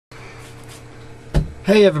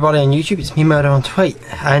Hey everybody on YouTube, it's me Murder on Tweet,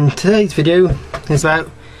 and today's video is about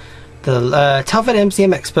the Telford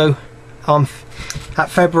MCM Expo at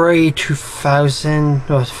February 18th,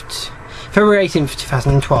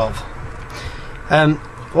 2012.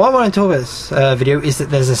 What I want to talk about this video is that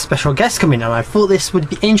there's a special guest coming, and I thought this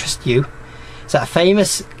would interest you. It's that a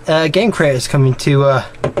famous game creator is coming to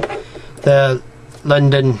the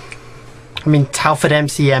Telford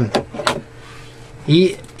MCM.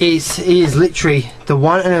 He is literally the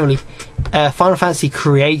one and only Final Fantasy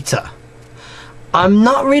creator. I'm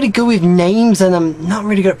not really good with names and I'm not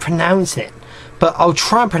really good at pronouncing it, but I'll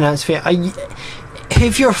try and pronounce it.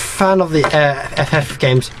 If you're a fan of the FF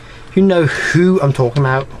games, you know who I'm talking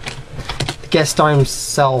about. The guest star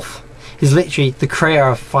himself is literally the creator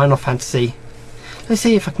of Final Fantasy. Let's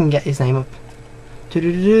see if I can get his name up. Can't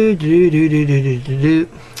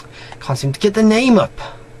seem to get the name up.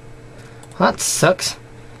 That sucks.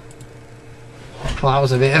 Well, that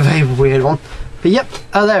was a bit of a weird one. But yep,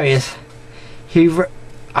 oh there he is.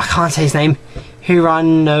 I can't say his name.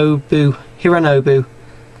 Hironobu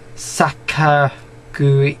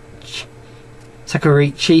Sakaguchi,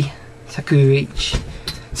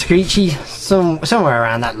 somewhere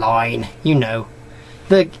around that line, you know.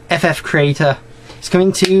 The FF creator is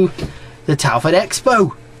coming to the Telford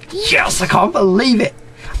Expo. Yes, I can't believe it.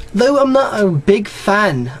 Though I'm not a big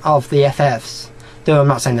fan of the FFs, though I'm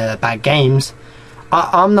not saying they're bad games,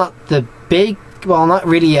 I'm not not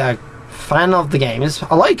really a fan of the games.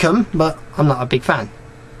 I like them, but I'm not a big fan.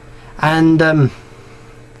 And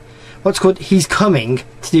he's coming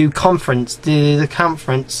to do the conference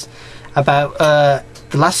about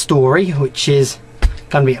the last story, which is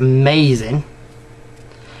going to be amazing.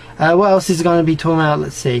 What else is he going to be talking about?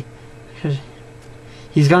 Let's see.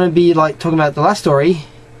 He's going to be talking about the last story,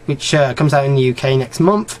 which comes out in the UK next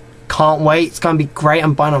month. Can't wait. It's going to be great.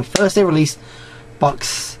 I'm buying on first day release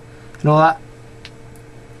box and all that.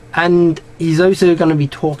 And he's also going to be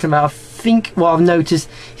talking about, I think, what I've noticed,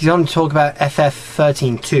 he's going to talk about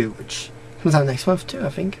FF13 too, which comes out next month too, I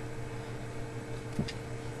think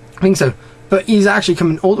so. But he's actually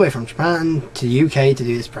coming all the way from Japan to the UK to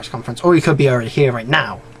do this press conference, or he could be already here right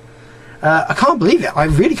now. I can't believe it. I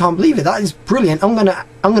really can't believe it. That is brilliant. I'm gonna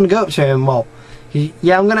go up to him. Well,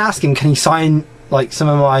 yeah, I'm gonna ask him, can he sign some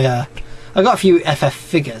of my I got a few FF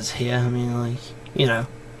figures here. I mean, you know,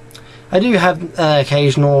 I do have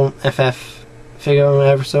occasional FF figure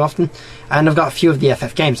every so often, and I've got a few of the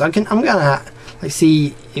FF games. I'm gonna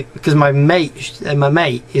see because my mate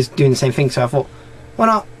is doing the same thing, so I thought, why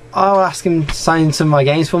not? I'll ask him to sign some of my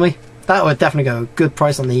games for me. That would definitely go a good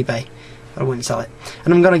price on eBay. I wouldn't sell it.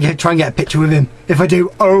 And I'm gonna try and get a picture with him. If I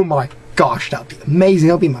do, oh my gosh, that'll be amazing.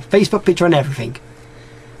 It'll be my Facebook picture and everything.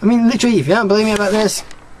 I mean, literally, if you don't believe me about this,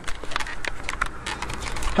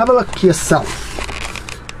 have a look yourself.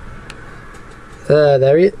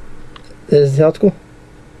 There he is. There's the article.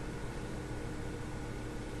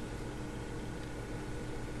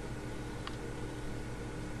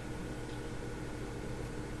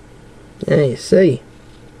 There you see.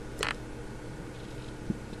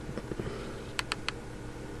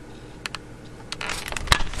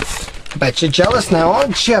 Bet you're jealous now,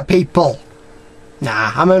 aren't you, people?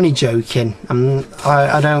 Nah, I'm only joking.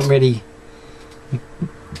 I don't really,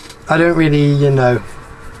 you know,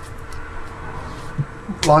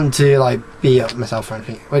 want to be up myself or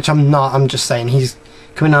anything, which I'm not. I'm just saying he's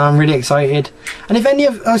coming on. I'm really excited. And if any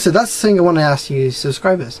of so that's the thing I want to ask you,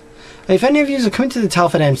 subscribers. If any of you are coming to the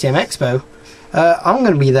Telford MCM Expo, I'm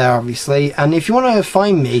going to be there obviously. And if you want to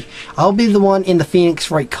find me, I'll be the one in the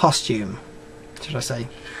Phoenix Wright costume. Should I say?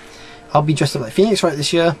 I'll be dressed up like Phoenix Wright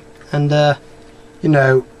this year, and you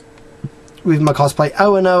know, with my cosplay.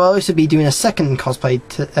 Oh, and I'll also be doing a second cosplay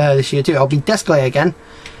this year too. I'll be Deskley again,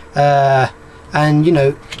 and you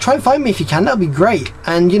know, try and find me if you can. That'll be great,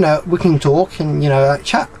 and you know, we can talk and you know,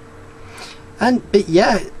 chat. But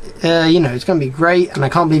yeah, you know, it's gonna be great, and I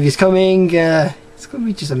can't believe he's coming. It's gonna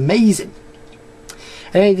be just amazing.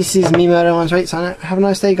 Anyway, this is me, Murder on Tweet. So have a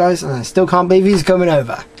nice day, guys, and I still can't believe he's coming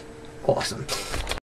over. Awesome.